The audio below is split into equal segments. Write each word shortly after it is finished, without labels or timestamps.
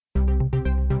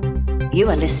You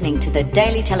are listening to the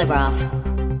Daily Telegraph.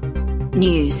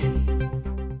 News.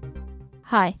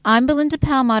 Hi, I'm Belinda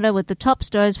Palmater with the top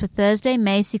stories for Thursday,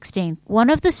 May 16th. One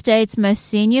of the state's most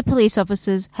senior police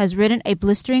officers has written a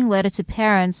blistering letter to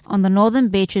parents on the northern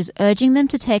beaches urging them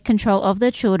to take control of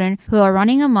their children who are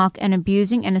running amok and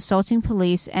abusing and assaulting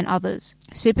police and others.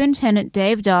 Superintendent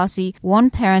Dave Darcy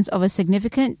warned parents of a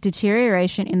significant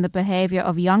deterioration in the behavior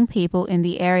of young people in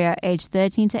the area aged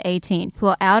 13 to 18 who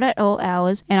are out at all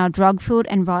hours and are drug-fueled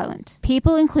and violent.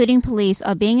 People, including police,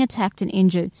 are being attacked and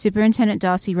injured, Superintendent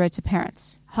Darcy wrote to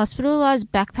parents.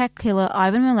 Hospitalized backpack killer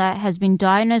Ivan Milat has been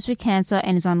diagnosed with cancer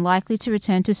and is unlikely to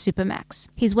return to Supermax.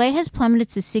 His weight has plummeted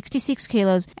to 66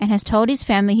 kilos and has told his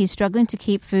family he's struggling to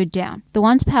keep food down. The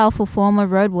once powerful former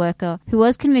road worker, who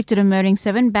was convicted of murdering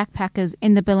 7 backpackers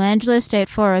in the Belangelo State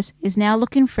Forest, is now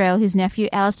looking frail, his nephew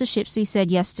Alistair Shipsey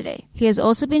said yesterday. He has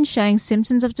also been showing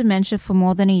symptoms of dementia for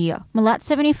more than a year. Milat,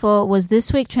 74, was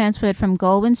this week transferred from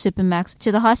Goulburn Supermax to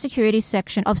the high-security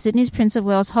section of Sydney's Prince of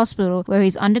Wales Hospital, where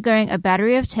he's undergoing a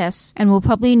battery of tests and will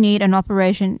probably need an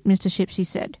operation, Mr. Shipsey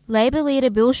said. Labor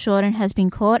leader Bill Shorten has been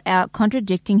caught out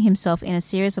contradicting himself in a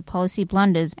series of policy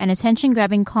blunders and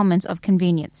attention-grabbing comments of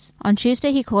convenience. On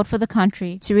Tuesday, he called for the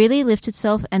country to really lift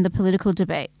itself and the political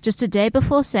debate, just a day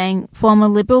before saying former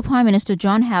Liberal Prime Minister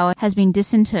John Howard has been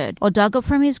disinterred or dug up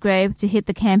from his grave to hit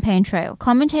the campaign trail.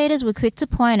 Commentators were quick to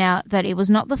point out that it was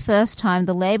not the first time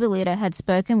the Labor leader had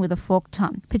spoken with a forked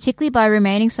tongue, particularly by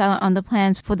remaining silent on the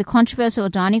plans for the controversial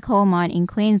Adani coal mine in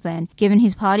Queensland, given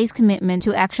his party's commitment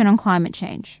to action on climate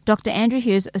change. Dr. Andrew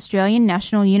Hughes, Australian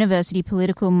National University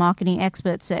political marketing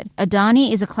expert, said,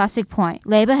 Adani is a classic point.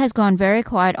 Labor has gone very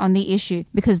quiet on the issue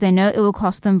because they know it will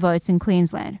cost them votes in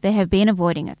Queensland. They have been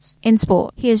avoiding it. In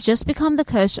sport, he has just become the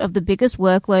coach of the biggest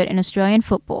workload in Australian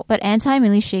football, but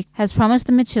Milicic has promised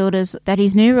the Matildas that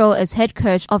his new role as head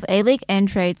coach of A-League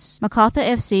Entrates, Macarthur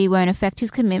FC, won't affect his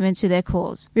commitment to their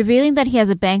cause. Revealing that he has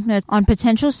a banknote on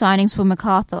potential signings for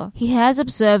Macarthur, he has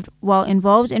observed while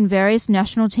involved in various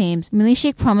national teams,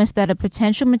 Milicic promised that a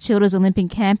potential Matildas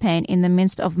Olympic campaign in the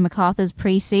midst of Macarthur's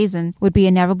pre-season would be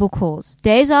a navigable cause.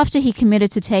 Days after he committed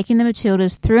to taking the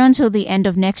Matildas through until the end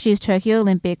of next year's Tokyo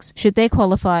Olympics, should they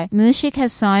qualify, Milicic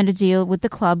has signed a deal with the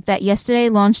club that yesterday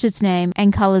launched its name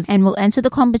and colours and will enter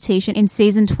the competition in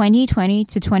season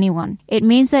 2020-21. It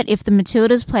means that if the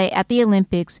Matildas play at the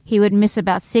Olympics, he would miss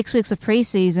about 6 weeks of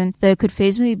pre-season, though could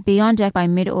feasibly be on deck by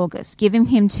mid-August, giving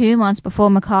him 2 months before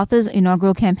Macarthur's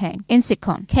inaugural campaign. In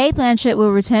sitcom, Cate Blanchett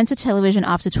will return to television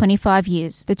after 25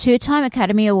 years. The 2-time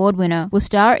Academy Award winner will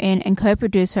star in and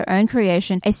co-produce her own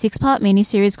creation, a 6-part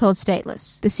miniseries called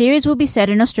Stateless. The series will be set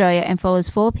in Australia and follows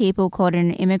 4 people caught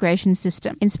in an immigration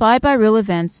system. Inspired by real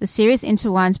events, the series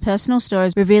intertwines personal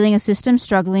stories revealing a system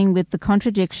struggling with the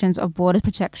contradictions of border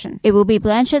protection. It will be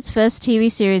Blanchett's first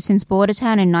TV series since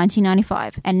Bordertown in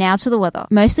 1995. And now to the weather.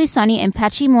 Mostly sunny and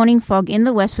patchy morning fog in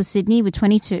the west for Sydney with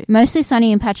 22. Mostly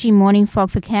sunny and patchy morning fog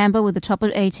for Canberra with a top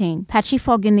of 18. Patchy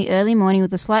fog in the early morning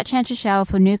with a slight chance of shower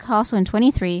for Newcastle in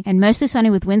 23, and mostly sunny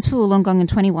with winds for Wollongong in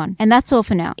 21. And that's all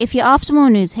for now. If you're after more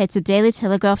news, head to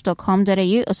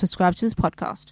dailytelegraph.com.au or subscribe to this podcast.